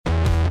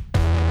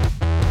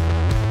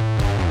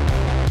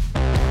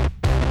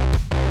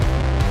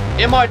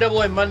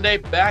MIAA Monday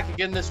back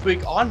again this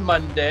week on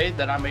Monday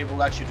that I'm able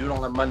to actually do it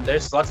on a Monday.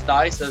 So that's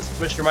nice. As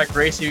Commissioner Mike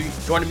Gracie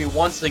joining me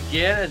once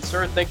again. And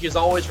sir, thank you as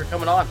always for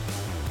coming on.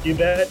 You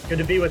bet. Good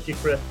to be with you,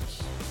 Chris.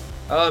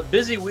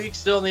 Busy week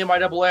still in the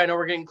MIAA. I know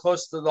we're getting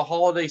close to the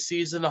holiday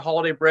season, the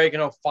holiday break. I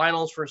know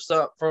finals for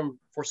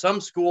some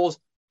schools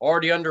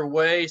already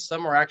underway.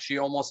 Some are actually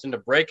almost into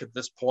break at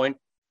this point,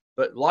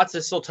 but lots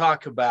to still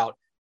talk about.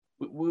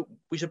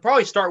 We should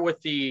probably start with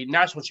the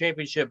national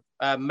championship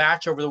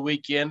match over the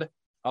weekend.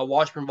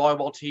 Washburn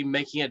volleyball team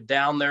making it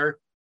down there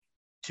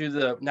to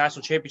the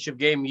national championship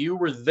game. You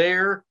were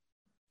there.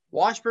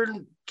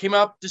 Washburn came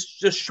up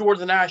just short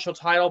of the national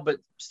title, but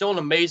still an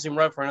amazing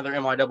run for another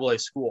MIAA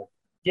school.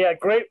 Yeah,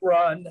 great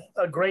run,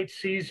 a great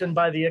season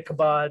by the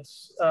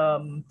Ichabods.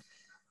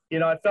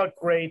 I felt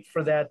great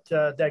for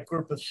that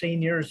group of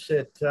seniors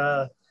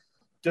that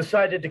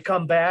decided to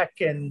come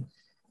back and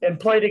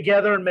play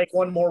together and make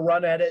one more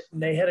run at it.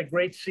 And they had a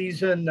great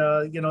season.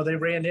 They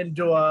ran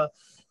into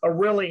a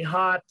really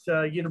hot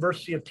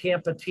University of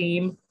Tampa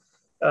team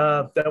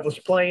that was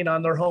playing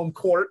on their home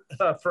court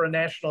for a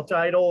national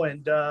title.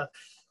 And the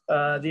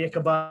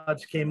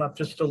Ichabods came up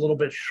just a little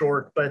bit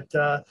short. But,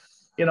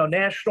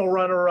 national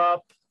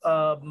runner-up,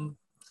 went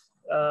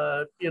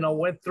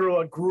through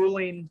a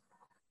grueling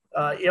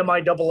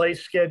MIAA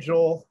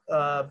schedule,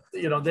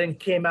 then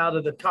came out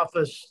of the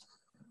toughest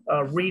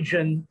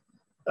region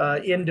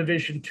in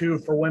Division II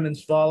for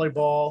women's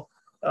volleyball,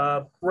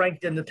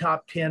 ranked in the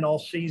top 10 all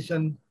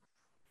season.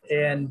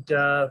 And,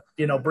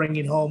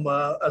 bringing home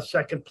a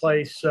second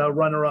place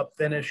runner-up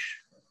finish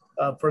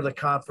for the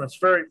conference.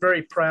 Very,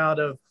 very proud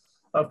of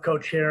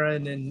Coach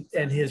Heron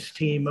and his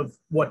team of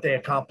what they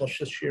accomplished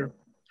this year.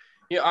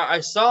 Yeah,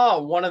 I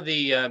saw one of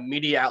the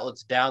media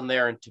outlets down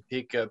there in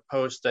Topeka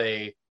post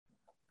I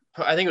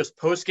think it was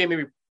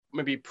post-game,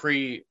 maybe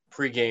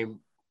pre-game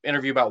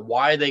interview about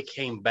why they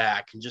came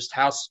back and just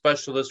how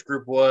special this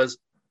group was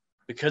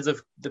because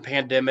of the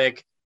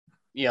pandemic.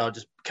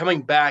 Just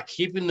coming back,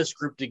 keeping this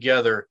group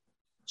together,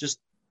 just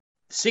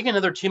seeing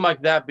another team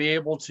like that be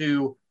able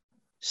to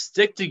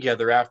stick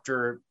together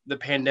after the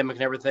pandemic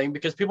and everything,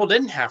 because people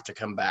didn't have to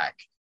come back.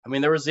 I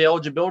mean, there was the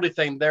eligibility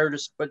thing there,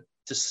 but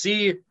to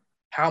see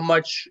how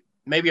much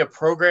maybe a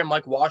program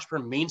like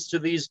Washburn means to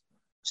these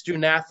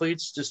student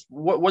athletes, just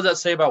what does that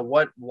say about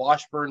what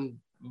Washburn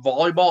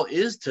volleyball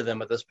is to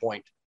them at this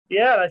point?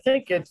 Yeah, I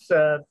think it's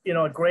a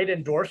great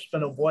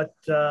endorsement of what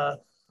the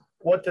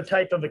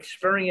type of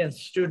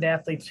experience student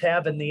athletes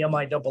have in the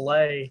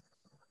MIAA.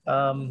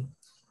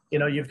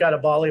 You've got a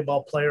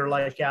volleyball player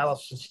like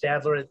Allison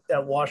Stadler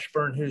at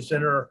Washburn who's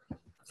in her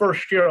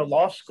first year of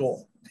law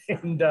school.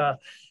 And,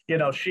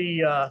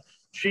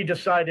 she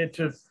decided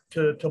to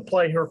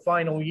play her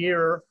final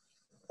year,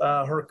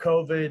 her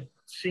COVID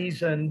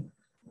season,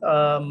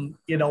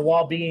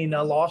 while being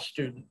a law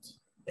student.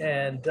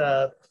 And,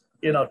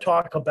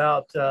 talk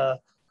about a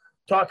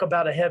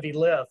heavy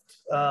lift.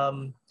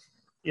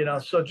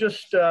 So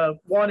just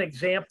one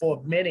example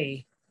of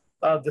many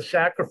of the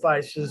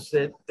sacrifices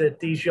that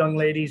these young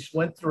ladies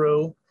went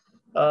through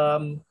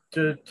to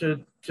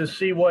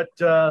see what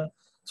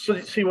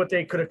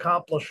they could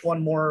accomplish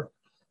one more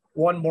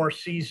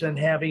season,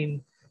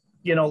 having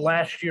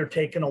last year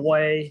taken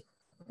away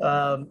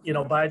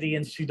by the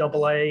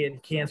NCAA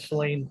and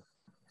canceling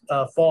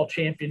fall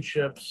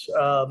championships.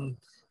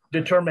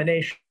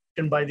 Determination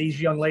by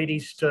these young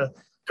ladies to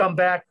come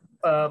back,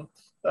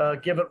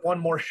 give it one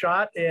more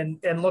shot, and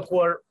look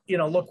where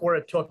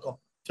it took them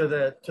to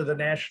the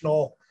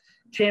national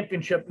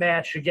championship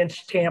match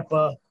against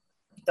Tampa,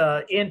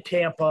 in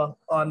Tampa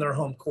on their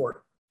home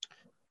court.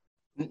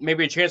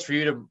 Maybe a chance for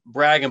you to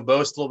brag and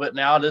boast a little bit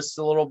now. Just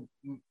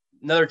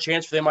another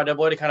chance for the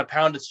MIAA to kind of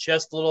pound its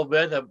chest a little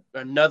bit.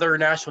 Another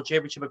national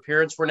championship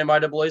appearance for an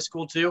MIAA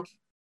school too.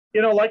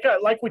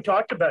 Like we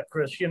talked about,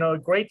 Chris.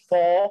 Great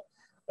fall.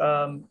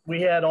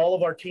 We had all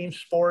of our team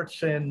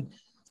sports in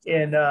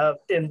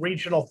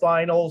regional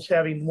finals,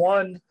 having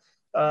won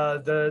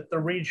the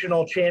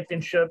regional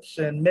championships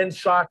in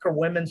men's soccer,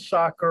 women's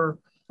soccer,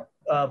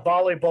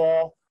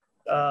 volleyball.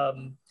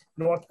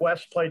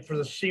 Northwest played for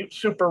the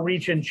Super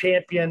Region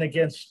champion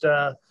against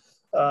a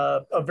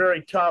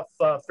very tough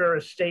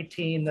Ferris State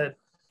team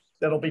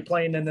that'll be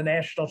playing in the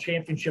national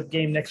championship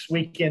game next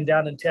weekend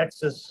down in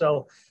Texas.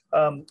 So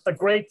a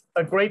great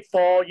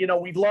fall.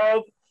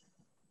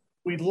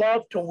 We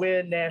love to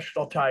win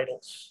national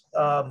titles.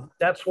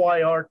 That's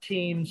why our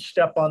teams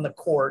step on the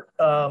court.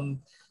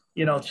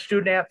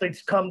 Student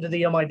athletes come to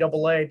the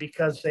MIAA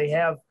because they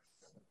have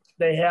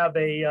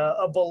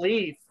a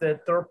belief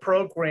that their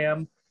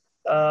program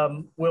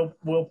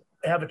will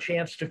have a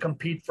chance to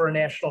compete for a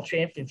national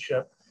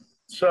championship.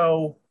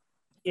 So,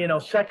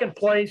 second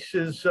place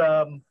is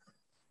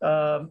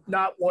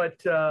not what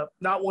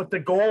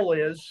the goal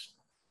is.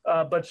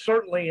 But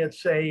certainly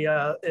it's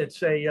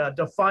a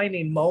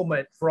defining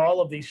moment for all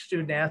of these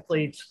student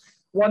athletes,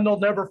 one they'll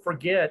never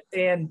forget,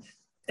 and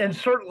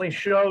certainly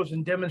shows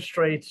and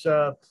demonstrates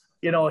a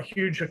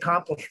huge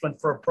accomplishment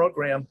for a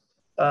program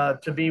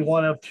to be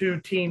one of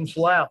two teams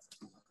left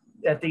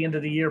at the end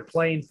of the year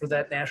playing for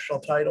that national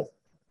title.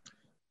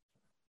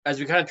 As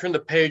we kind of turn the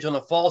page on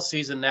the fall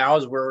season now,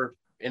 as we're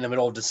in the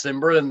middle of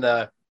December and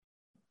the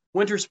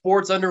winter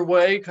sports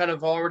underway, kind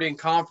of already in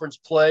conference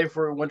play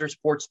for winter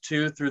sports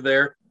 2 through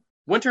their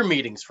winter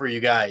meetings for you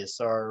guys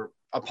are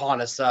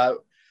upon us.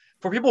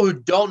 For people who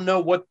don't know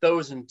what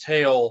those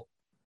entail,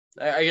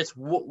 I guess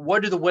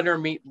what do the winter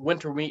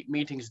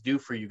meetings do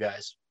for you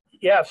guys?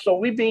 Yeah, so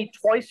we meet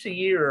twice a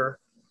year,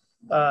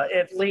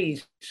 at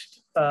least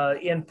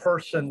in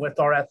person with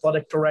our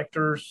athletic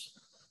directors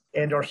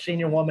and our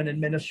senior women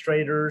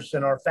administrators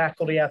and our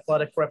faculty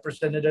athletic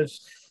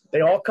representatives.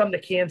 They all come to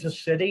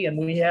Kansas City, and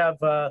we have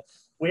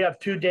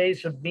 2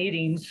 days of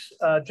meetings,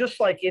 just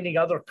like any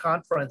other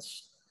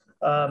conference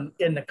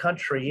in the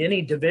country.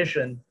 Any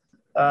division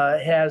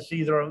has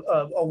either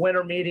a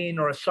winter meeting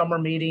or a summer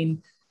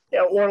meeting,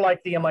 or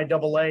like the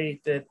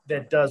MIAA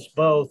that does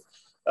both.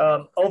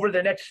 Over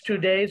the next 2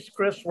 days,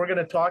 Chris, we're going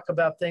to talk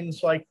about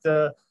things like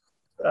the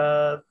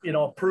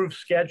approved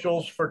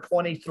schedules for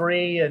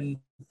 23 and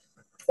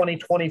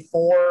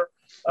 2024.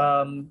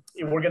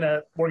 We're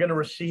gonna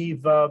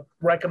receive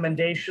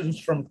recommendations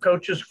from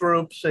coaches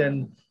groups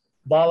in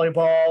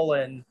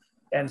volleyball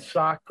and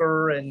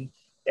soccer and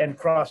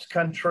cross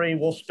country.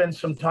 We'll spend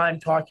some time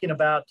talking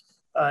about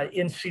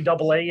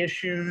NCAA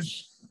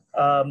issues.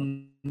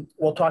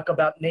 We'll talk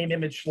about name,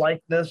 image,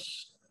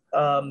 likeness.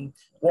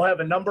 We'll have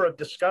a number of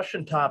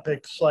discussion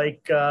topics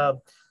like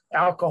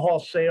alcohol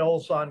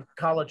sales on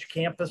college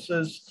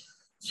campuses.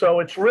 So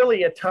it's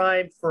really a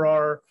time for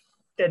our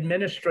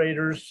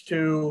administrators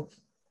to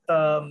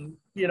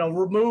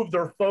remove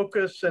their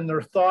focus and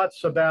their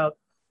thoughts about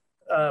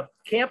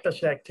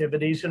campus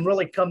activities and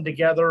really come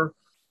together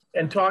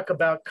and talk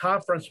about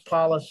conference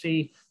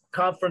policy,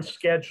 conference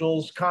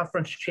schedules,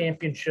 conference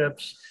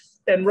championships,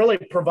 and really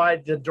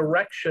provide the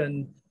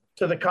direction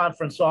to the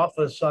conference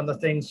office on the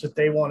things that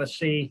they want to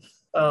see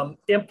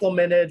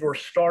implemented or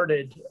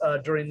started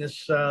during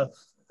this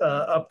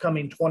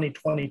upcoming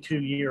 2022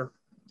 year.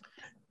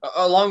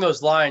 Along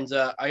those lines,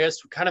 I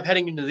guess kind of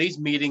heading into these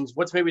meetings,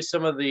 what's maybe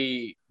some of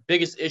the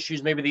biggest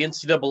issues maybe the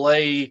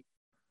NCAA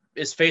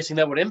is facing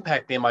that would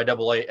impact the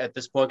MIAA at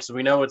this point? Because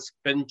we know it's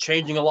been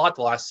changing a lot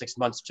the last 6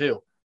 months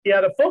too.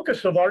 Yeah, the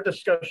focus of our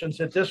discussions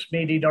at this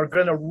meeting are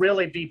going to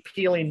really be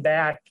peeling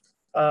back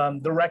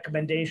the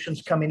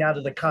recommendations coming out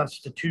of the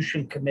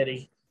Constitution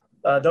Committee.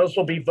 Those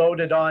will be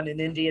voted on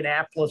in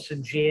Indianapolis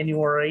in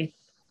January.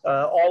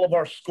 All of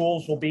our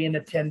schools will be in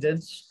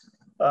attendance.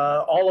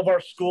 All of our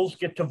schools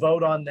get to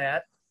vote on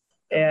that.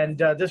 And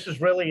this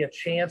is really a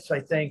chance, I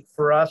think,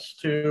 for us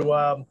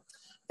to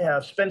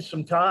spend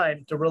some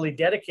time, to really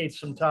dedicate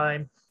some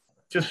time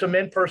to some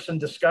in-person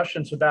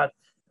discussions about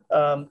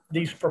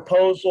these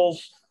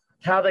proposals,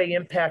 how they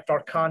impact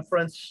our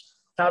conference,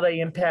 how they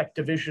impact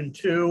Division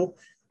II,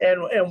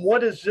 and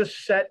what does this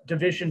set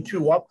Division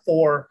II up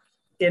for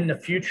in the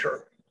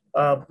future?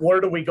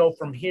 Where do we go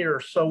from here?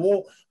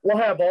 So we'll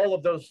have all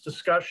of those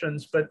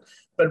discussions, but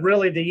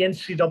really the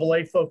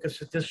NCAA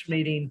focus at this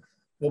meeting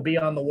will be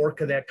on the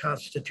work of that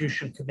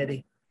Constitution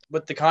Committee.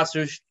 With the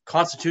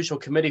Constitutional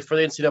Committee for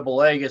the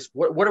NCAA, I guess,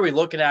 what are we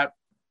looking at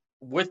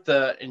with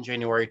in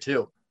January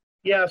too?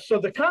 Yeah, so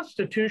the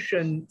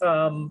Constitution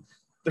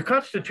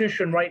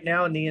right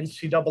now in the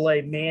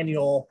NCAA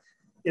manual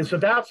is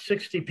about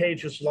 60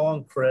 pages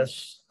long,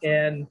 Chris.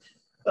 And,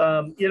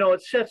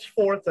 it sets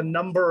forth a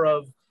number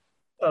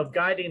of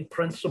guiding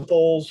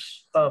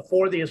principles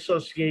for the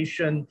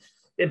association.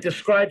 It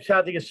describes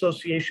how the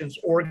association's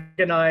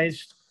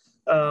organized.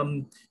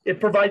 It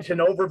provides an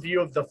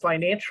overview of the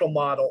financial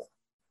model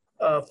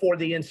for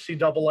the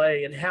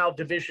NCAA and how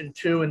Division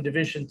II and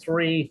Division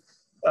III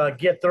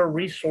get their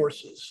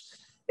resources.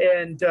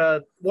 And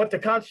what the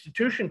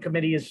Constitution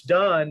Committee has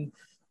done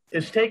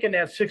is taken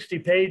that 60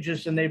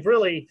 pages and they've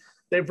really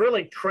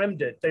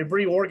trimmed it. They've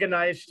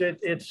reorganized it.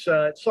 It's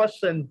less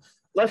than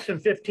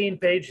 15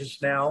 pages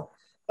now.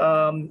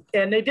 And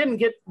they didn't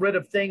get rid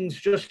of things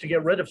just to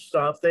get rid of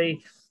stuff.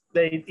 They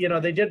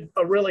did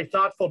a really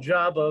thoughtful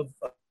job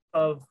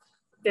of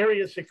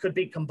areas that could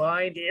be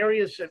combined,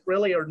 areas that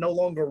really are no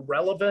longer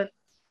relevant.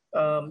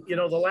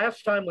 The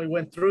last time we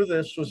went through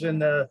this was in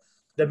the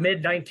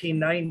mid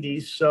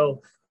 1990s.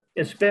 So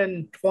it's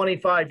been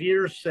 25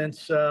 years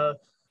since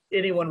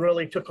anyone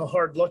really took a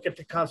hard look at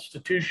the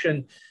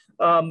Constitution.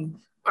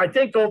 I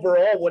think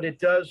overall what it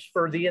does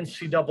for the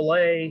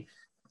NCAA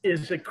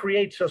is it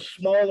creates a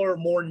smaller,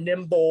 more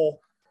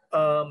nimble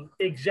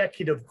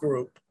executive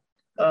group.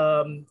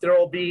 There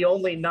will be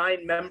only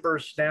 9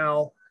 members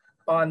now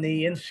on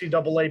the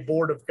NCAA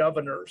Board of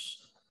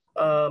Governors.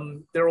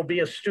 There will be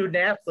a student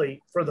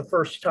athlete for the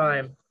first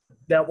time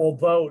that will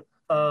vote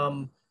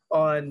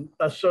on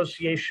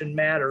association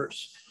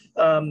matters.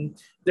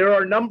 There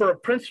are a number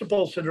of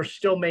principles that are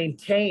still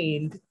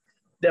maintained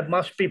that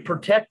must be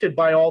protected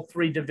by all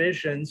 3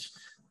 divisions,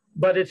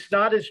 but it's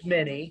not as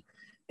many.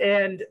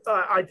 And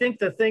I think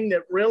the thing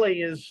that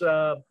really is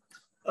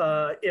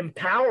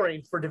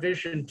empowering for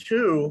Division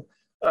II,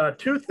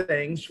 2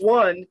 things.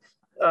 One,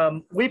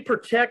 we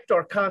protect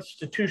our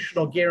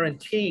constitutional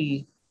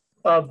guarantee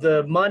of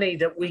the money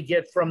that we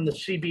get from the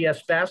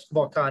CBS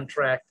basketball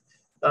contract.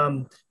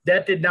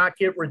 That did not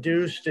get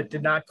reduced. It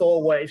did not go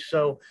away.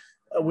 So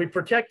we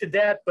protected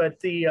that. But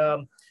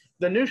the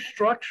new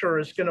structure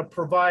is going to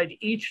provide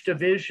each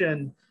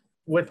division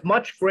with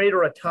much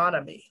greater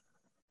autonomy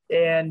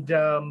and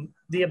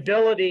the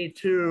ability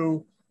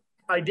to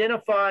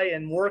identify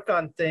and work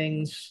on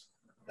things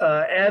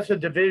as a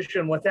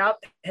division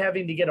without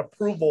having to get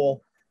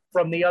approval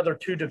from the other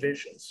two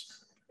divisions.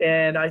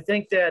 And I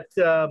think that,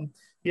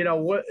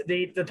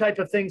 the type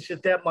of things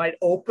that might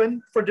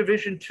open for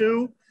Division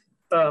II,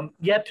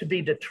 yet to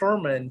be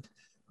determined.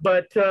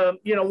 But,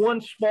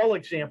 one small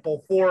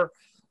example for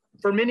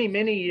many,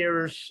 many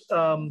years,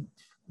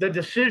 the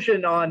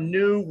decision on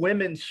new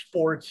women's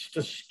sports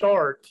to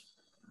start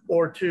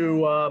or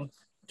to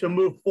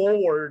move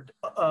forward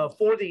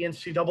for the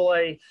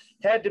NCAA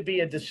had to be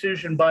a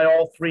decision by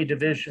all three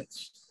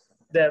divisions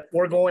that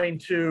we're going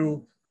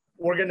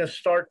to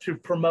start to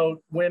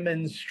promote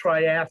women's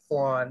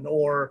triathlon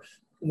or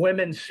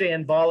women's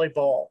sand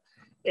volleyball.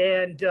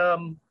 And,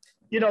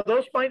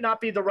 those might not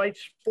be the right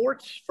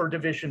sports for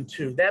Division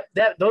II.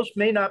 Those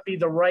may not be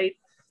the right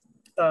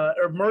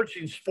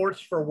emerging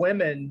sports for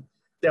women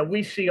that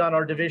we see on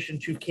our Division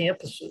II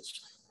campuses.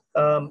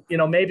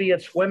 Maybe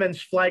it's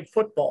women's flag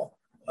football.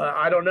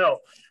 I don't know.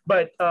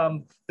 But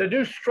the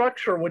new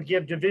structure would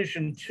give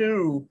Division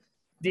II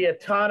the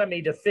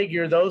autonomy to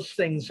figure those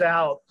things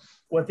out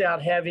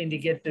without having to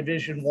get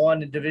Division I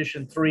and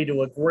Division III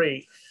to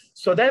agree.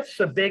 So that's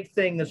the big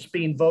thing that's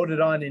being voted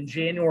on in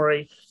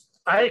January.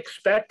 I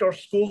expect our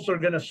schools are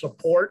going to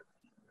support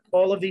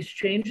all of these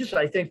changes.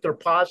 I think they're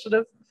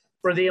positive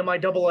for the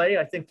MIAA.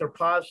 I think they're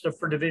positive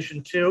for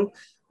Division II.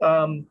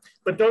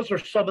 But those are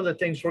some of the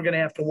things we're going to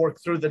have to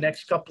work through the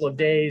next couple of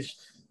days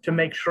to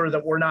make sure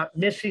that we're not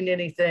missing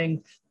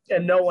anything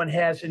and no one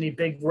has any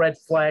big red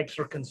flags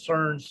or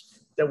concerns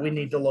that we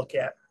need to look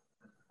at.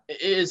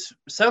 Is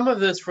some of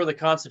this for the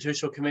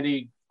Constitutional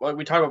Committee, like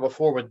we talked about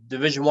before with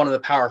Division I and the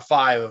Power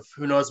Five, of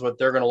who knows what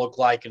they're going to look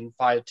like in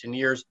 5 to 10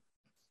 years?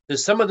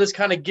 Does some of this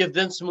kind of give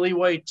them some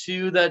leeway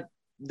too, that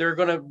they're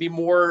going to be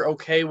more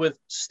okay with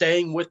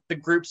staying with the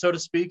group, so to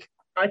speak?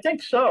 I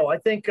think so. I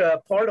think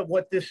part of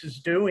what this is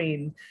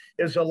doing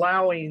is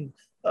allowing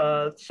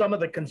some of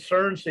the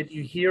concerns that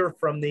you hear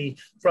from the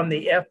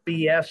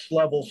FBS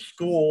level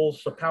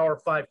schools, the Power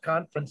Five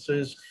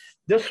conferences.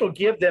 This will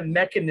give them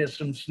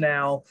mechanisms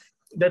now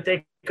that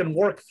they can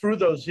work through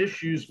those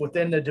issues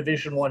within the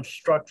Division I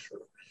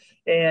structure.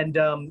 And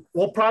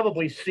we'll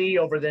probably see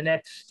over the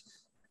next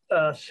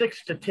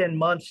 6 to 10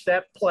 months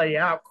that play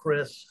out,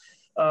 Chris,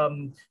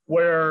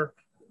 where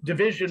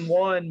Division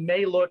I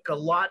may look a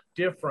lot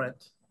different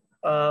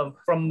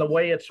from the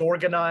way it's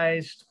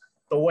organized,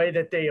 the way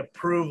that they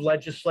approve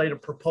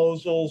legislative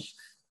proposals,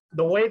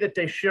 the way that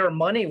they share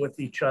money with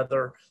each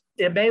other.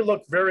 It may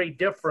look very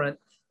different.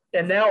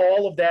 And now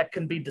all of that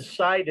can be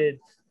decided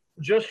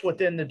just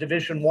within the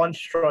Division I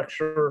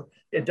structure.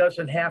 It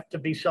doesn't have to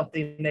be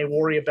something they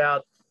worry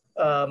about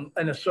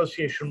an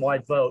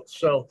association-wide vote.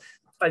 So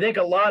I think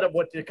a lot of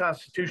what the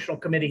Constitutional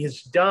Committee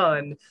has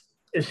done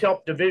is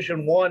help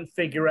Division I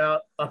figure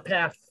out a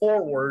path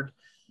forward.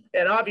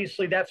 And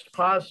obviously that's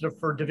positive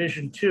for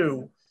Division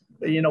II.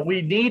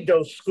 We need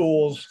those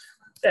schools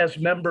as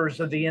members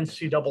of the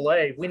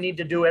NCAA. We need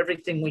to do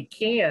everything we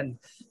can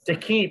to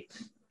keep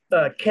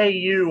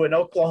KU and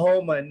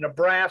Oklahoma and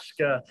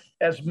Nebraska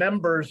as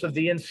members of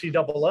the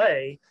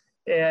NCAA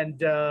and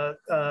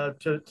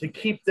to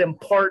keep them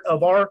part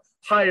of our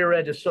higher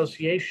ed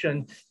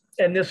association.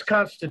 And this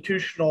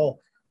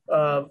constitutional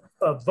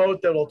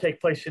vote that will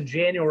take place in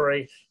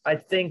January, I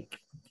think,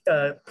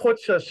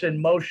 puts us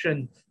in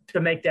motion to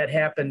make that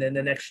happen in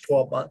the next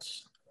 12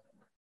 months.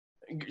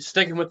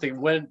 Sticking with the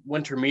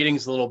winter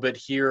meetings a little bit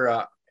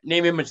here,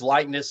 name, image,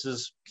 likeness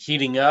is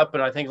heating up.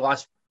 And I think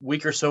last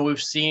week or so,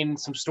 we've seen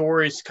some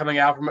stories coming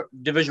out from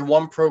Division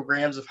I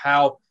programs of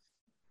how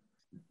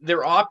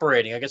they're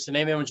operating. I guess the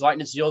name, image,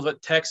 likeness deals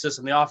with Texas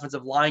and the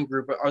offensive line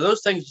group. Are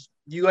those things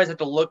you guys have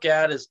to look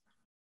at as,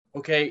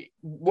 okay,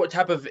 what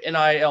type of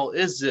NIL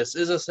is this?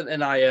 Is this an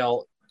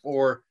NIL?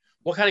 Or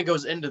what kind of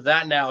goes into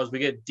that now as we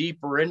get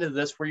deeper into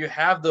this, where you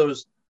have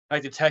those,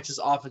 like the Texas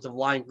offensive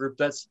line group,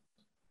 that's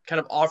kind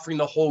of offering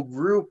the whole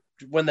group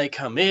when they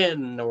come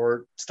in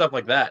or stuff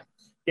like that?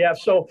 Yeah,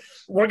 so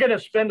we're going to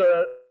spend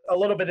a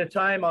little bit of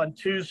time on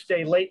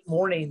Tuesday late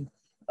morning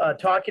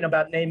talking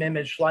about name,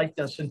 image,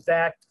 likeness. In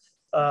fact,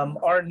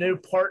 our new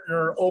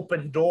partner,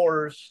 Open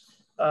Doors,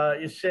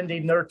 is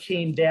sending their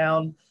team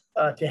down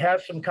to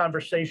have some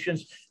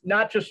conversations,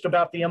 not just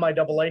about the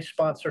MIAA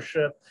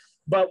sponsorship,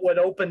 but what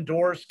Open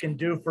Doors can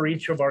do for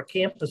each of our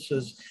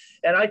campuses.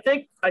 And I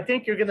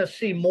think you're going to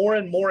see more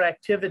and more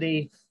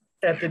activity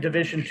at the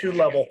Division II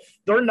level.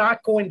 They're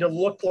not going to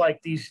look like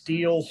these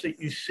deals that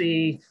you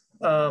see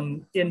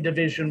in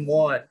Division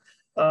I.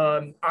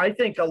 I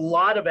think a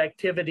lot of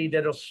activity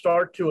that will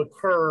start to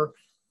occur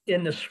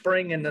in the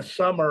spring and the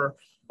summer,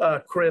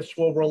 Chris,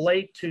 will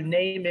relate to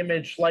name,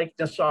 image,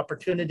 likeness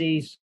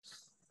opportunities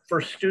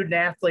for student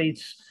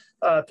athletes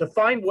to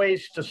find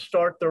ways to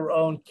start their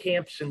own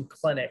camps and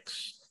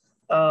clinics,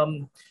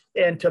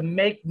 and to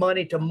make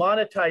money, to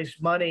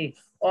monetize money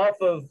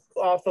off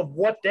of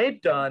what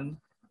they've done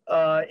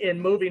in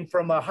moving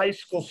from a high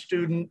school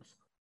student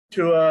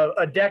to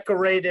a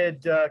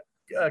decorated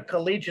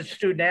collegiate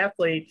student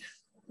athlete.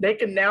 They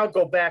can now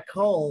go back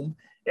home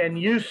and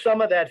use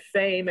some of that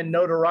fame and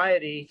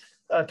notoriety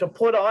to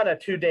put on a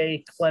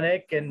 2-day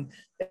clinic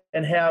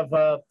and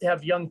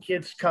have young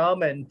kids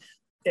come and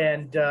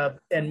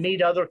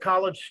meet other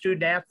college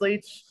student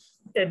athletes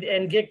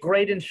and get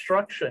great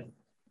instruction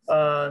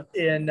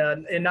in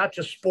not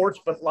just sports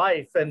but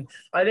life. And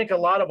I think a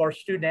lot of our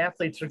student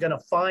athletes are going to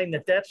find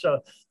that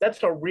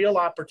that's a real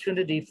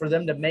opportunity for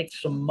them to make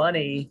some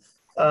money.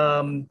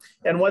 And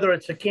whether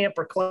it's a camp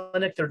or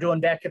clinic they're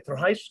doing back at their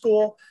high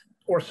school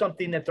or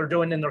something that they're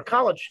doing in their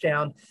college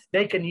town,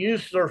 they can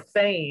use their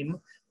fame,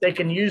 they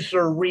can use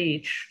their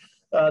reach,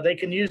 they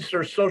can use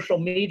their social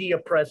media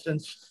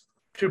presence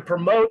to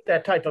promote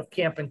that type of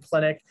camp and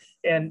clinic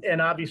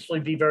and obviously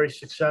be very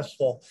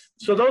successful.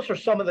 So those are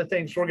some of the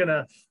things we're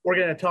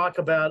gonna talk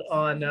about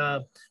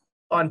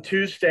on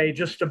Tuesday,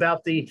 just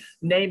about the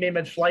name,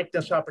 image,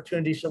 likeness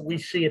opportunities that we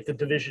see at the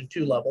Division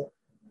II level.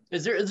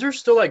 Is there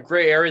still like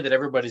gray area that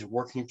everybody's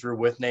working through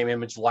with name,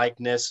 image,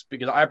 likeness?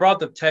 Because I brought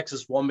the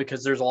Texas one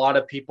because there's a lot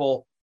of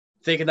people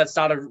thinking that's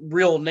not a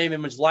real name,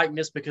 image,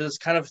 likeness because it's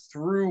kind of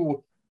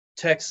through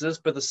Texas,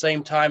 but at the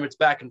same time it's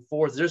back and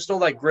forth. There's still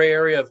like gray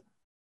area of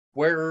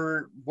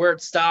where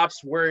it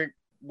stops, where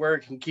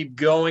it can keep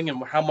going,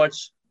 and how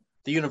much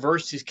the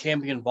universities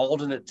can be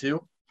involved in it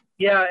too.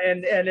 Yeah,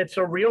 and it's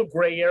a real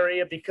gray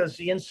area because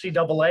the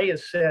NCAA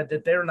has said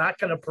that they're not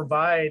going to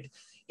provide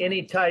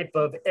any type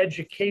of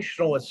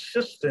educational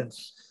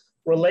assistance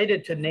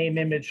related to name,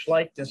 image,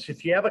 likeness.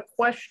 If you have a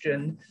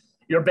question,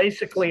 you're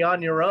basically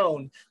on your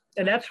own.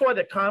 And that's why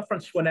the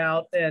conference went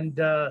out and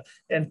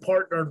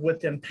partnered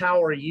with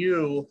Empower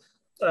You.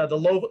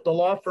 The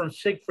law firm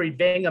Siegfried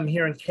Bingham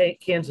here in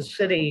Kansas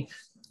City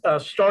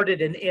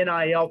started an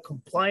NIL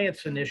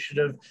compliance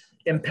initiative,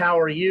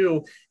 Empower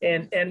You.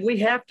 And we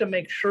have to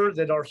make sure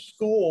that our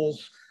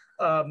schools,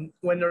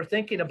 when they're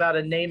thinking about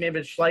a name,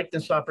 image,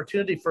 likeness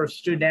opportunity for a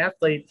student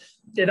athlete,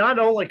 it not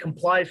only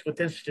complies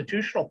with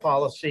institutional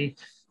policy,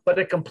 but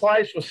it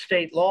complies with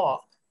state law.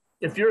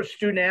 If you're a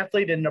student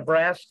athlete in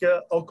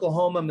Nebraska,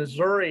 Oklahoma,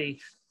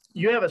 Missouri,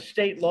 you have a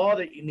state law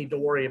that you need to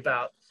worry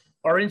about.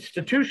 Our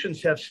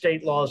institutions have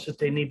state laws that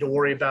they need to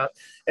worry about.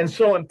 And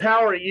so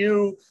Empower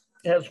You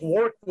has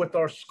worked with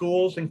our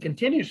schools and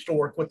continues to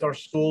work with our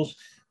schools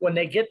when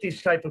they get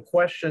these type of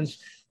questions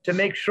to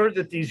make sure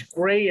that these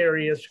gray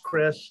areas,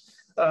 Chris,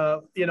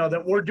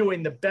 that we're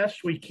doing the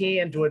best we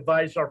can to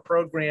advise our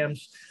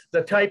programs,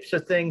 the types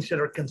of things that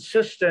are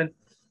consistent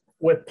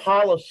with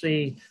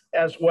policy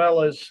as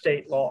well as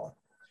state law.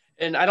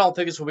 And I don't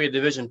think this will be a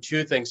Division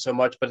II thing so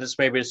much, but this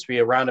maybe just be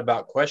a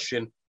roundabout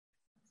question.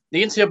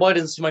 The NCAA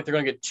doesn't seem like they're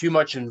going to get too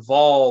much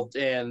involved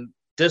in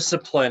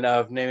discipline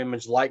of name,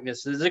 image,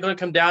 likeness. Is it going to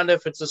come down to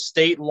if it's a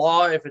state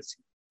law, if it's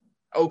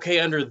okay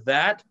under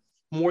that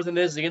more than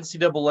it is the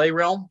NCAA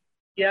realm?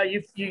 Yeah,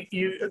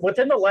 you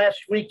within the last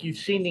week, you've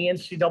seen the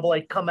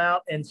NCAA come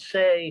out and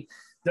say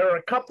there are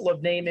a couple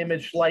of name,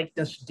 image,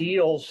 likeness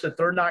deals that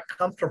they're not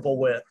comfortable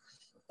with.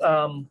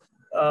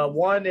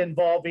 One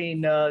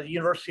involving the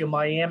University of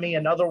Miami,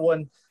 another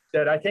one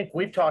that I think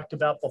we've talked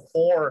about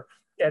before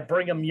at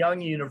Brigham Young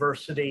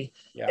University.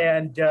 Yeah.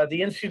 And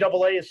the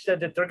NCAA has said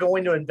that they're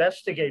going to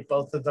investigate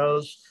both of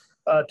those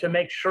to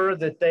make sure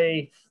that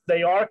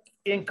they are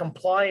in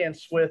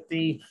compliance with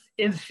the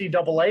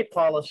NCAA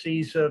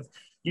policies of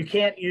you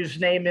can't use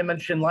name,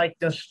 image, and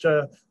likeness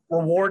to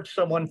reward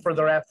someone for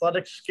their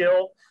athletic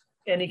skill,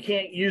 and you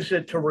can't use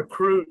it to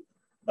recruit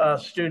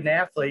student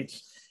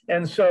athletes.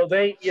 And so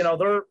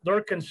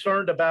they're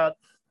concerned about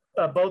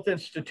both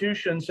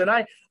institutions. And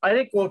I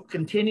think we'll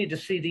continue to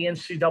see the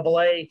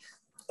NCAA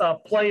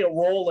play a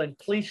role in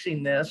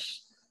policing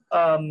this,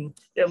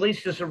 at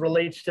least as it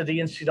relates to the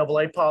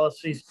NCAA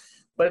policies.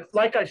 But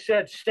like I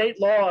said,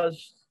 state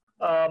laws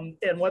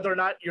and whether or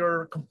not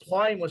you're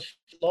complying with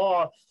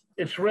law,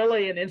 it's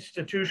really an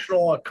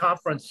institutional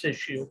conference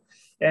issue.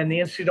 And the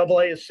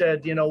NCAA has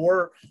said,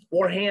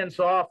 we're hands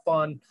off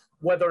on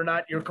whether or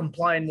not you're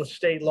complying with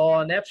state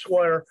law. And that's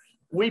where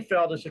we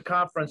felt as a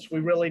conference, we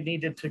really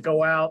needed to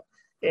go out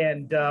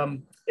and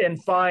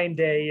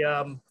find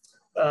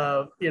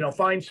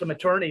find some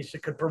attorneys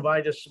that could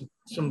provide us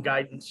some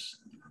guidance.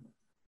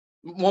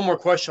 One more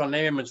question on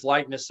name, image,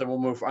 likeness, and we'll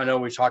move. I know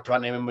we talked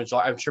about name, image.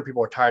 I'm sure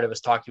people are tired of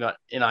us talking about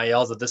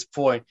NILs at this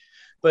point,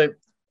 but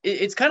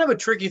it's kind of a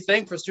tricky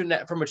thing from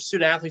a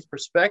student athlete's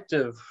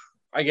perspective.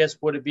 I guess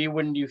would it be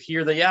when you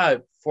hear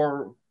that,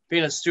 for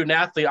being a student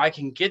athlete, I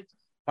can get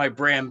my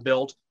brand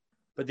built,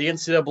 but the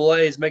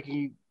NCAA is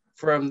making,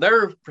 from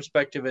their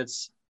perspective,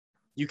 it's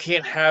you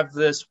can't have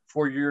this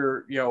for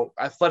your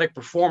athletic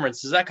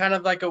performance. Is that kind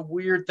of like a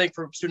weird thing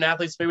for student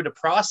athletes maybe to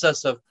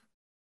process of,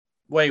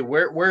 wait,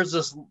 where's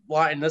this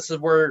line? This is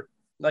where,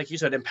 like you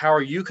said,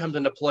 Empower You comes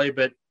into play,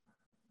 but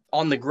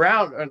on the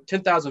ground, at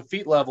 10,000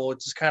 feet level,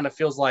 it just kind of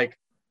feels like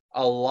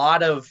a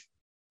lot of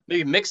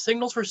maybe mixed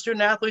signals for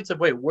student athletes of,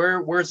 wait,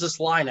 where's this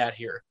line at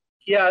here?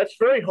 Yeah, it's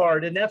very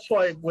hard. And that's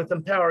why with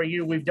Empower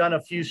You, we've done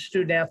a few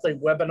student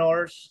athlete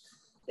webinars.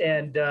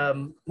 And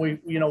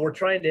we're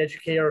trying to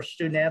educate our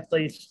student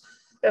athletes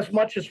as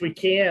much as we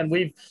can.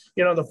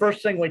 The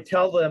first thing we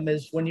tell them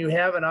is when you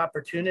have an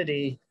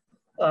opportunity,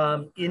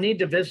 you need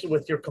to visit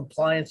with your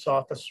compliance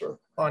officer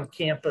on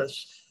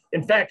campus.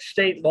 In fact,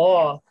 state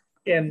law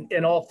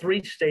in all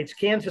 3 states,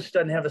 Kansas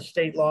doesn't have a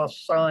state law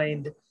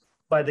signed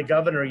by the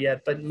governor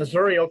yet, but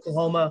Missouri,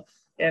 Oklahoma,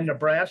 and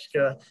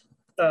Nebraska,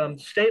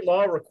 state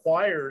law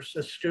requires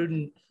a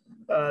student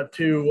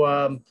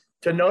to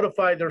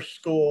notify their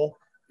school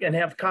and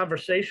have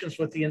conversations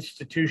with the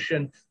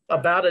institution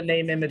about a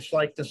name, image,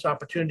 likeness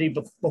opportunity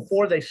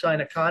before they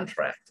sign a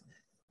contract.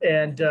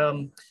 And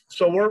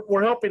so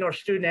we're helping our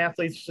student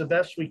athletes the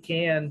best we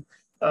can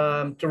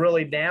to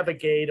really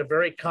navigate a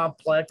very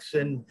complex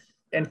and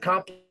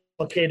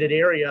complicated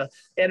area.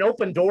 And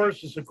Open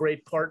Doors is a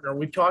great partner.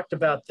 We talked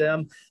about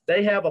them.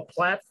 They have a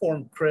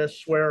platform,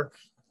 Chris, where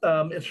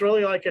it's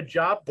really like a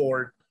job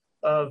board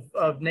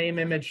of name,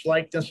 image,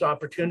 likeness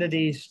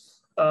opportunities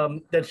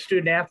that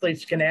student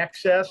athletes can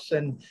access.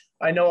 And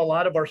I know a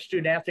lot of our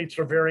student athletes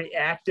are very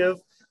active.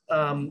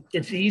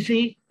 It's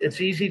easy. It's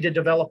easy to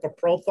develop a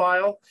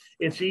profile.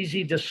 It's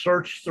easy to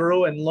search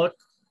through and look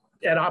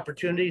at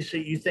opportunities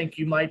that you think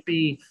you might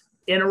be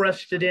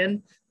interested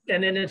in.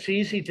 And then it's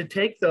easy to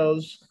take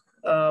those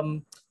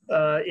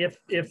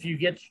if you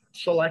get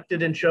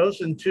selected and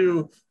chosen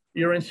to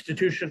your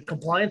institution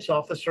compliance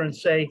officer and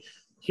say,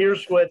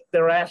 here's what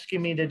they're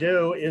asking me to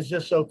do. Is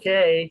this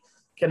okay?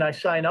 Can I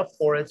sign up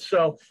for it?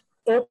 So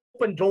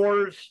Open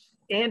Doors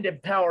and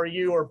Empower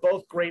You are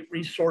both great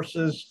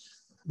resources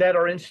that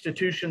our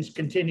institutions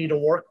continue to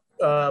work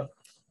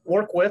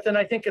with. And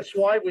I think it's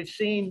why we've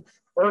seen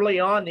early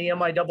on the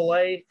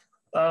MIAA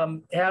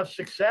have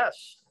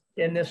success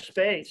in this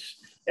space.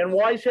 And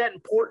why is that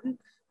important?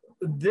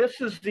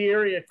 This is the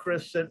area,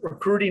 Chris, that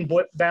recruiting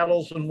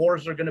battles and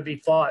wars are going to be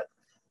fought.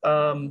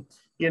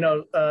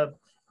 A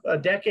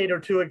decade or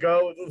 2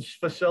 ago, it was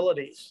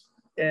facilities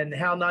and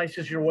how nice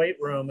is your weight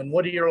room and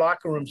what do your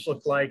locker rooms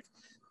look like?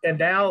 And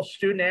now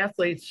student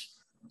athletes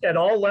at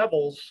all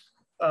levels,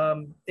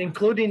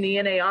 including the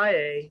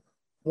NAIA,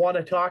 want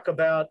to talk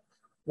about,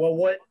 well,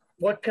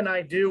 what can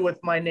I do with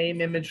my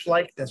name, image,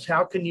 likeness?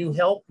 How can you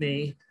help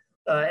me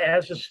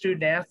as a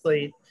student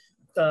athlete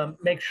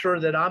make sure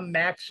that I'm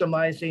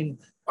maximizing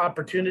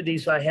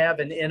opportunities I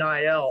have in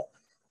NIL?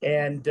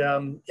 And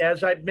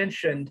as I've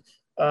mentioned,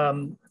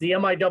 the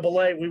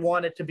MIAA, we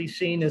want it to be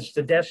seen as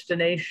the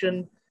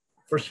destination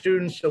for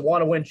students that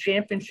want to win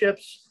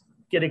championships,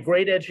 get a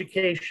great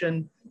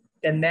education,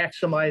 and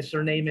maximize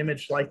their name,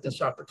 image,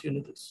 likeness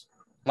opportunities.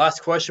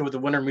 Last question with the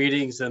winter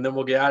meetings, and then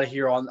we'll get out of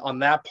here on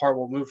that part.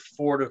 We'll move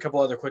forward to a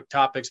couple other quick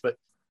topics, but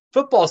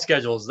football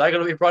schedules, is that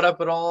going to be brought up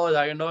at all?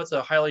 I know it's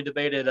a highly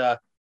debated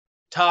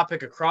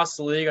topic across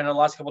the league. I know the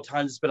last couple of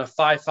times it's been a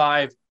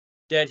 5-5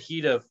 dead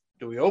heat of,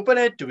 do we open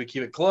it? Do we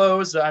keep it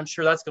closed? I'm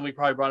sure that's going to be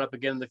probably brought up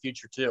again in the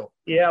future too.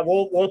 Yeah,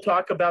 we'll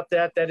talk about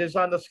that. That is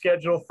on the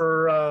schedule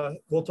for,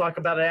 we'll talk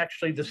about it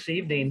actually this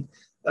evening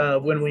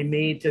when we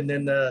meet, and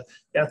then the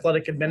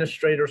athletic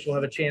administrators will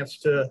have a chance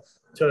to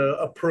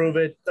approve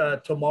it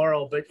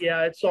tomorrow. But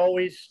yeah, it's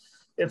always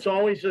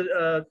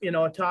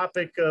a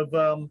topic of,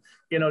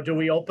 do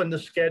we open the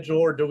schedule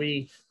or do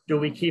we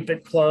keep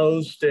it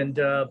closed? And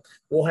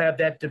we'll have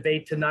that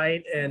debate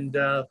tonight. And,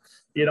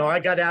 I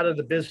got out of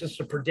the business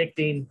of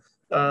predicting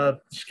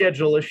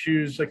schedule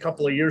issues a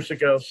couple of years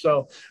ago.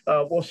 So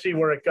we'll see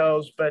where it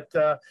goes. But,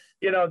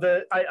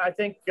 I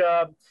think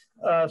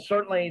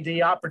certainly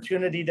the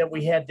opportunity that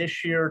we had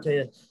this year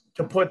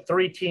to put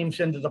 3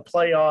 teams into the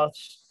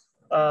playoffs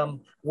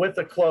with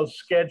a closed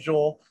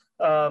schedule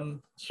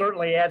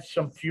certainly adds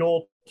some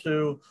fuel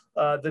to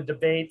the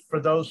debate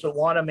for those that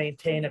want to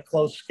maintain a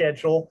closed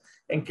schedule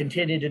and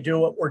continue to do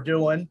what we're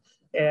doing.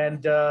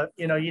 And,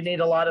 you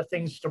need a lot of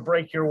things to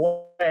break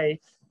your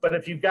way. But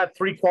if you've got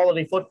 3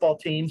 quality football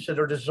teams that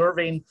are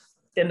deserving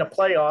in the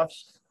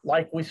playoffs,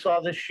 like we saw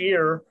this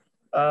year,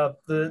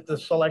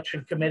 the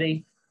selection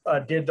committee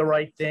did the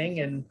right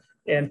thing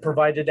and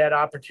provided that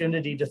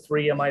opportunity to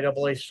 3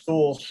 MIAA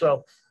schools.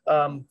 So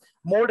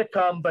more to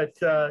come, but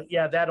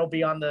that'll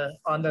be on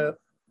the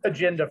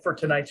agenda for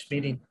tonight's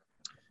meeting.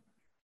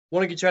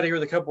 Want to get you out of here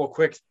with a couple of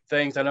quick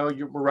things. I know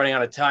we're running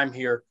out of time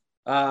here.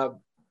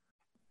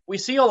 We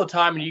see all the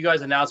time, and you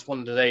guys announced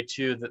one today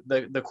too,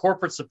 that the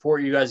corporate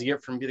support you guys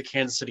get from the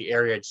Kansas City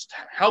area. Just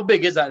how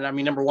big is that? And I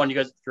mean, number one, you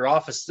guys, your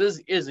office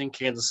is in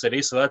Kansas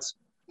City, so that's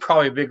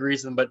probably a big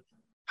reason. But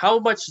how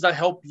much does that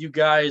help you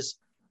guys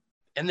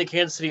in the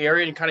Kansas City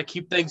area and kind of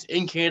keep things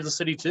in Kansas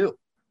City too?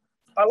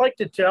 I like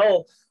to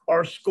tell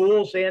our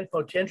schools and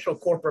potential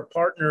corporate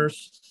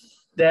partners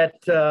that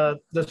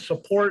the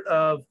support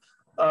of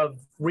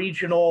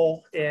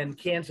regional and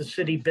Kansas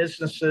City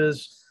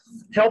businesses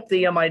help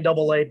the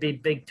MIAA be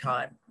big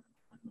time.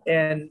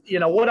 And,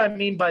 what I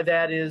mean by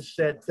that is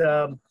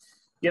that,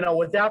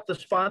 without the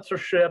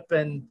sponsorship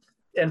and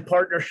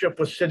partnership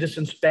with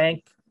Citizens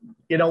Bank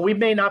We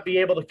may not be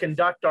able to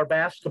conduct our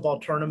basketball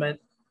tournament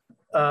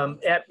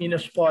at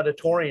Municipal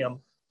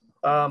Auditorium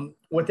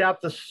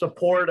without the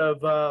support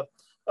of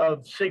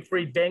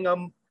Siegfried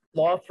Bingham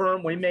law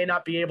firm. We may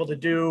not be able to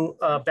do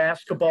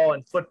basketball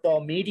and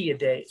football media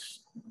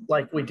days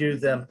like we do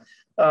them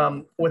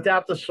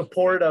without the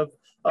support of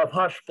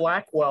Hush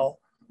Blackwell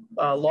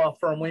law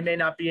firm. We may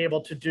not be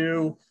able to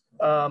do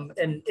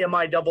an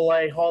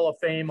MIAA Hall of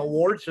Fame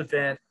awards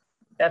event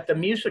at the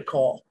Music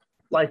Hall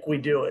like we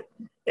do it.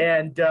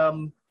 And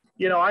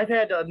I've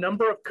had a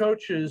number of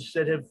coaches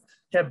that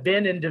have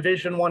been in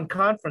Division I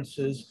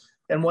conferences,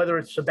 and whether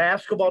it's a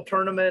basketball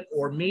tournament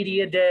or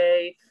media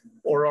day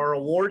or our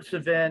awards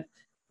event,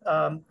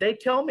 they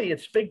tell me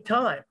it's big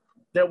time,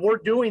 that we're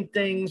doing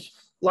things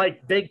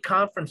like big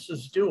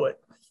conferences do it.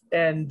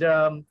 And,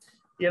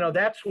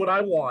 that's what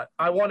I want.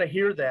 I want to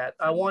hear that.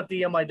 I want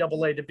the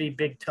MIAA to be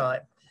big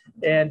time.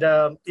 And,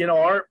 I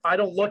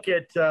don't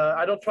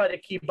I don't try to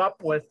keep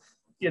up with,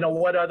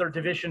 what other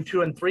Division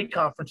II and III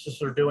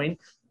conferences are doing.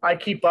 I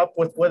keep up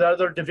with what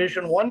other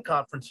Division I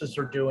conferences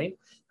are doing.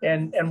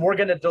 And we're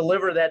going to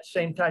deliver that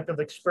same type of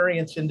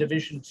experience in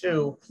Division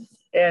II.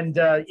 And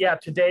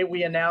today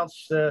we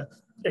announced the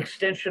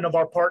extension of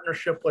our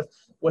partnership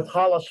with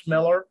Hollis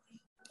Miller,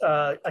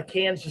 a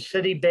Kansas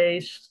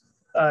City-based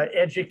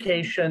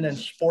education and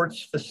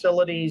sports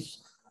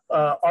facilities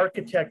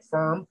architect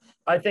firm.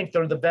 I think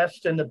they're the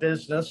best in the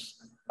business.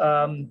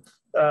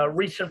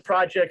 Recent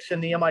projects in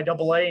the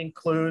MIAA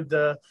include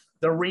the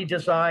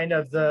redesign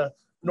of the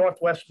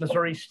Northwest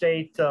Missouri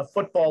State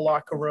football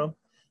locker room.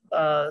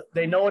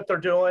 They know what they're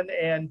doing,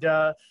 and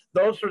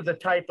those are the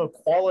type of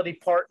quality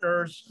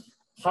partners: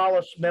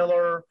 Hollis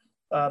Miller,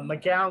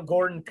 McGowan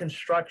Gordon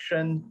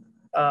Construction,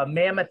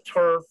 Mammoth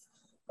Turf,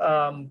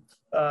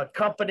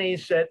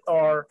 companies that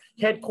are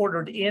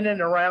headquartered in and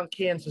around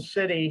Kansas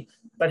City,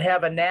 but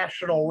have a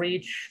national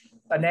reach,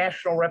 a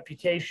national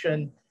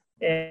reputation,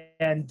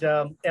 and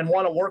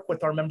want to work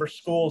with our member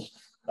schools.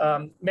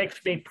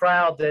 Makes me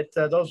proud that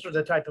those are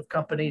the type of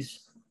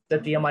companies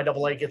that the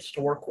MIAA gets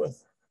to work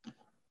with.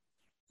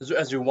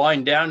 As we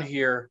wind down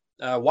here,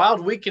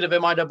 wild weekend of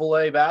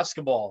MIAA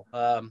basketball.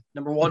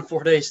 Number one,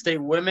 Fort-Hays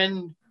State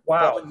women.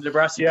 Wow.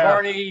 Nebraska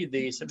Kearney,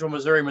 the Central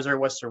Missouri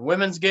Western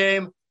women's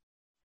game.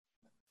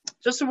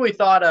 Just when we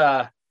thought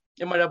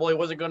MIAA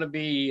wasn't going to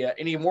be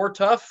any more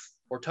tough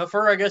or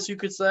tougher, I guess you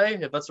could say,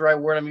 if that's the right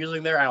word I'm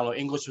using there. I don't know.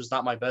 English was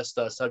not my best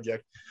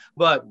subject,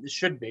 but it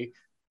should be.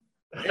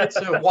 It's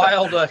a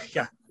wild,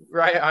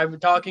 right. I'm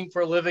talking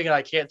for a living and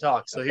I can't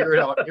talk. So here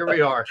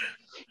we are.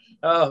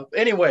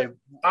 Anyway,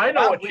 I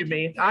know what you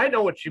mean. I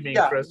know what you mean,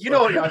 yeah, Chris. You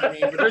know what I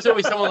mean. There's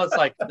always someone that's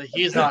like,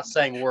 he's not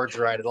saying words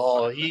right at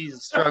all.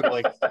 He's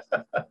struggling.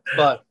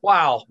 But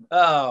wow,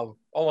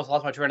 almost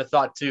lost my train of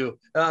thought too.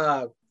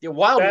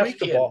 Wild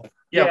basketball. Weekend.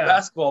 Yeah,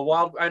 basketball.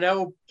 Wild. I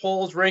know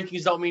polls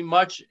rankings don't mean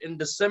much in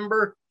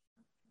December,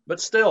 but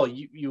still,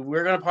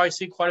 we're going to probably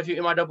see quite a few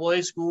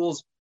MIAA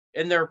schools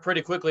in there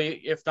pretty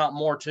quickly, if not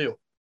more too.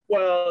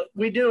 Well,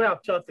 we knew how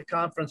tough the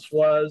conference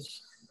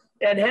was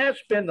and has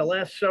been the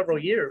last several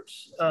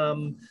years.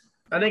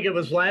 I think it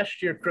was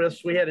last year,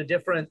 Chris, we had a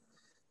different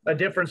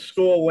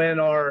school win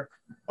our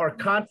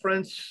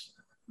conference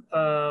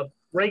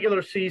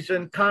regular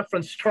season,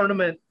 conference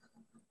tournament,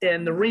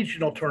 and the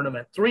regional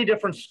tournament. 3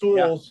 different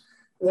schools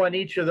won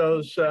each of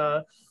those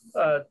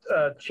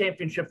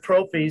championship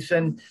trophies.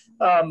 And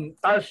I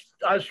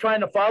was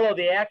trying to follow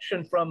the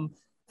action from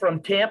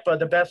Tampa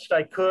the best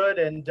I could.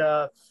 And,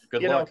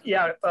 Good luck.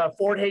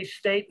 Fort-Hays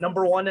State,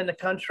 number 1 in the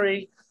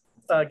country,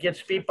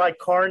 gets beat by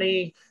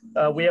Kearney.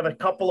 We have a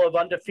couple of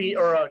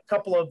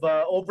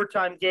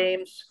overtime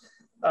games.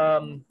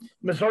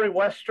 Missouri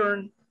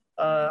Western,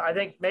 I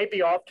think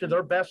maybe off to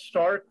their best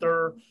start.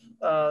 They're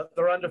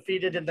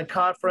undefeated in the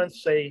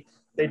conference.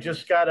 They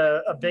just got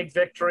a big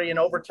victory in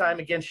overtime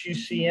against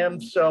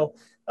UCM. So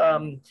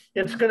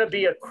it's going to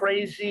be a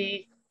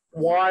crazy,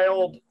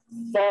 wild,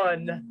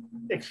 fun,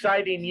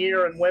 exciting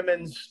year in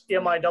women's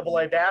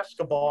MIAA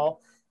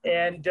basketball.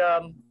 And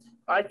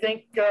I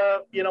think,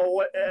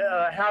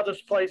 how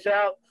this plays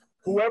out,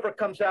 whoever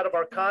comes out of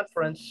our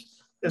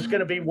conference is going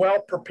to be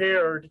well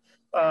prepared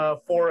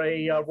for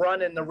a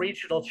run in the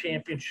regional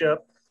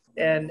championship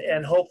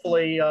and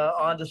hopefully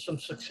onto some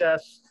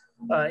success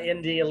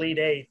in the Elite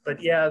Eight.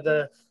 But yeah,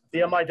 the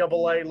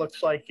MIAA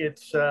looks like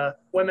it's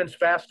women's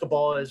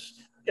basketball is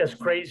as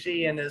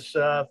crazy and as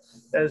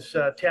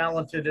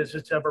talented as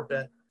it's ever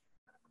been.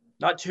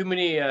 Not too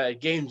many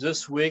games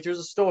this week.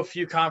 There's still a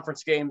few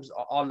conference games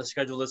on the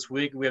schedule this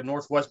week. We have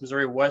Northwest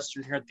Missouri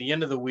Western here at the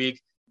end of the week.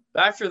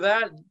 But after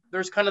that,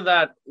 there's kind of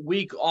that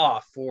week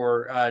off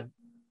for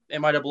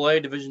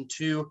MIAA Division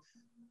II.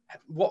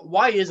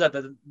 Why is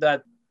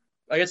that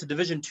I guess a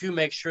Division II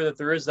makes sure that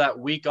there is that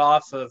week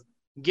off of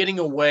getting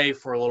away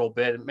for a little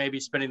bit and maybe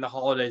spending the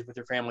holidays with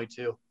your family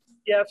too?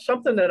 Yeah, it's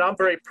something that I'm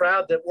very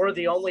proud that we're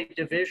the only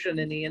division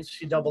in the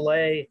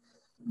NCAA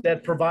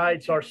that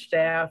provides our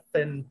staff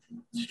and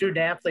student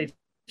athletes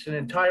an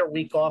entire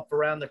week off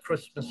around the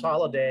Christmas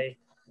holiday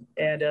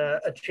and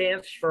a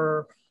chance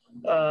for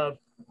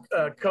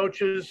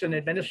coaches and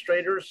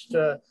administrators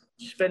to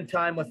spend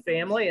time with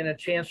family, and a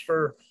chance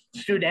for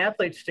student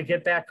athletes to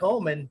get back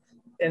home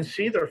and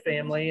see their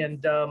family.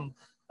 And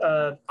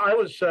I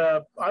was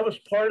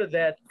part of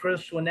that,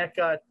 Chris, when that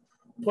got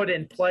put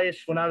in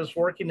place when I was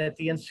working at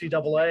the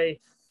NCAA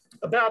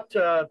about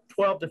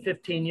 12 to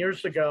 15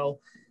 years ago.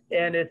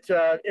 And it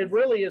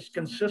really is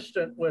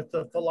consistent with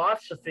the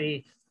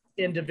philosophy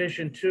in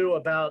Division II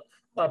about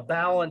a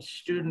balanced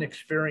student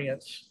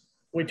experience.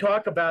 We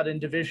talk about in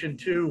Division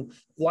II,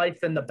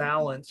 life in the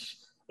balance.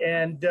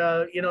 And,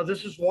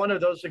 this is one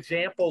of those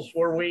examples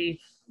where we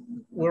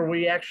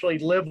actually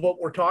live what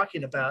we're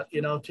talking about,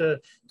 to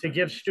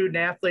give student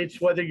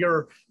athletes, whether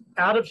you're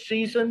out of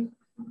season,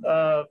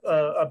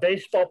 a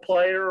baseball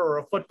player or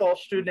a football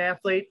student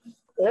athlete,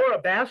 or a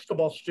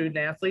basketball student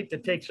athlete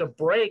that takes a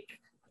break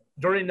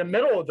during the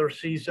middle of their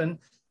season,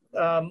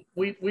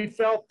 we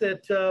felt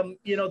that,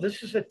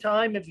 this is a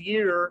time of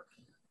year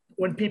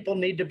when people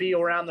need to be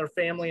around their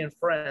family and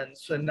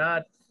friends and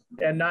not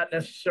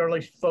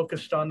necessarily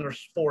focused on their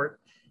sport.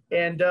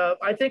 And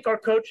I think our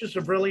coaches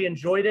have really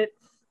enjoyed it.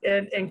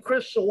 And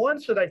Chris, the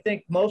ones that I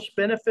think most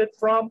benefit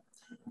from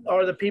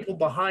are the people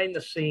behind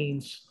the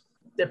scenes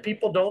that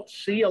people don't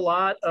see a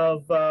lot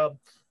of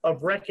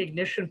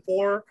recognition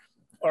for.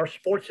 Our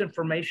sports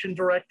information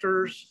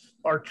directors,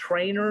 our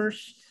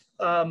trainers.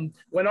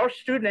 When our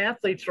student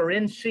athletes are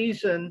in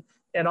season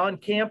and on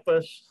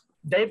campus,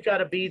 they've got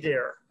to be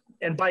there.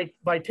 And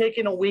by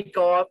taking a week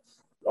off,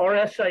 our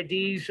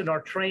SIDs and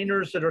our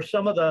trainers that are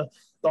some of the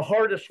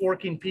hardest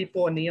working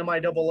people in the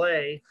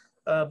MIAA,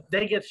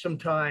 they get some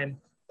time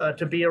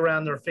to be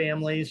around their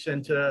families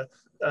and to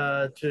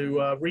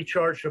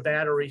recharge their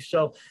batteries.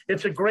 So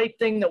it's a great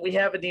thing that we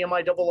have in the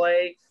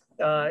MIAA.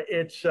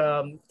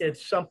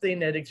 It's something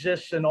that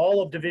exists in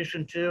all of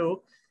Division II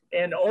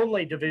and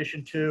only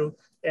Division II,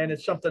 and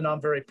it's something I'm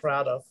very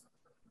proud of.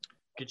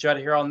 Get you out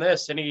of here on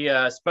this. Any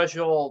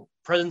special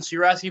presents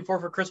you're asking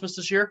for Christmas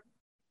this year?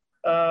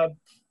 I'm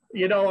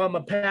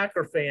a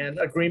Packer fan,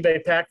 a Green Bay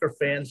Packer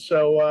fan.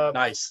 So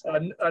nice.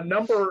 A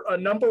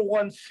number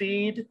one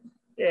seed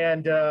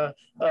and a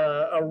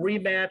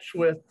rematch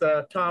with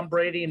Tom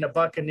Brady and the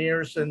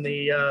Buccaneers in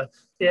the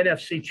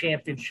NFC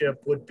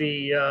Championship would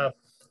be a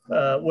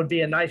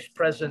nice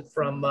present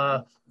from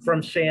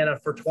Santa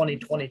for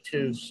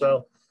 2022.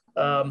 So,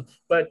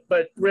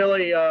 but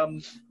really, I'll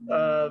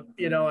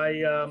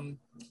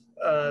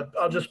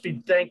just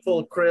be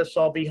thankful, Chris.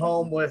 I'll be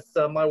home with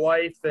my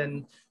wife,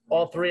 and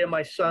all three of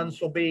my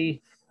sons will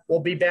be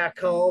back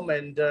home,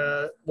 and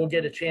we'll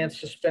get a chance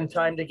to spend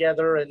time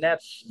together. And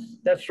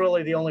that's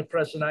really the only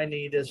present I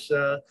need is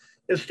to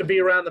be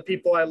around the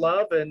people I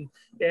love.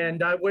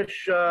 And I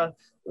wish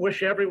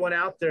everyone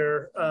out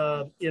there,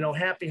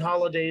 happy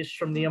holidays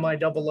from the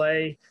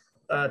MIAA.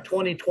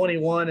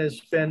 2021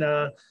 has been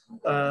a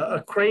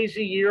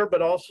crazy year,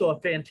 but also a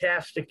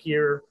fantastic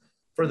year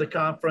for the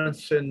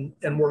conference, and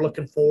we're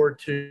looking forward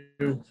to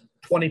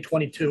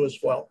 2022 as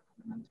well.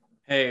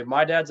 Hey,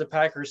 my dad's a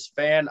Packers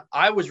fan.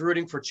 I was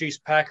rooting for Chiefs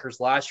Packers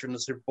last year in the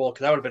Super Bowl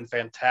because that would have been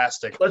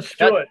fantastic. Let's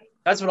do it.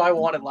 That's what I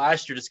wanted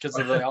last year, just because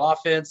of the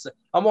offense.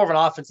 I'm more of an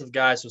offensive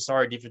guy, so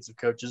sorry, defensive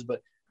coaches.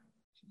 But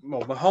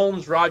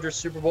Mahomes, Rodgers,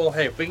 Super Bowl.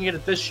 Hey, if we can get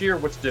it this year,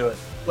 let's do it.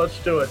 Let's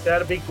do it.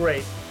 That'd be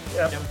great.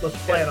 Yep,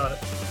 let's plan on it.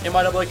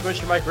 MIAA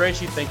Commissioner Mike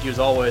Granchi, thank you as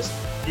always.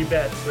 You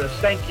bet, Chris.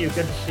 Thank you.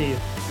 Good to see you.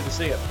 Good to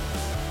see you.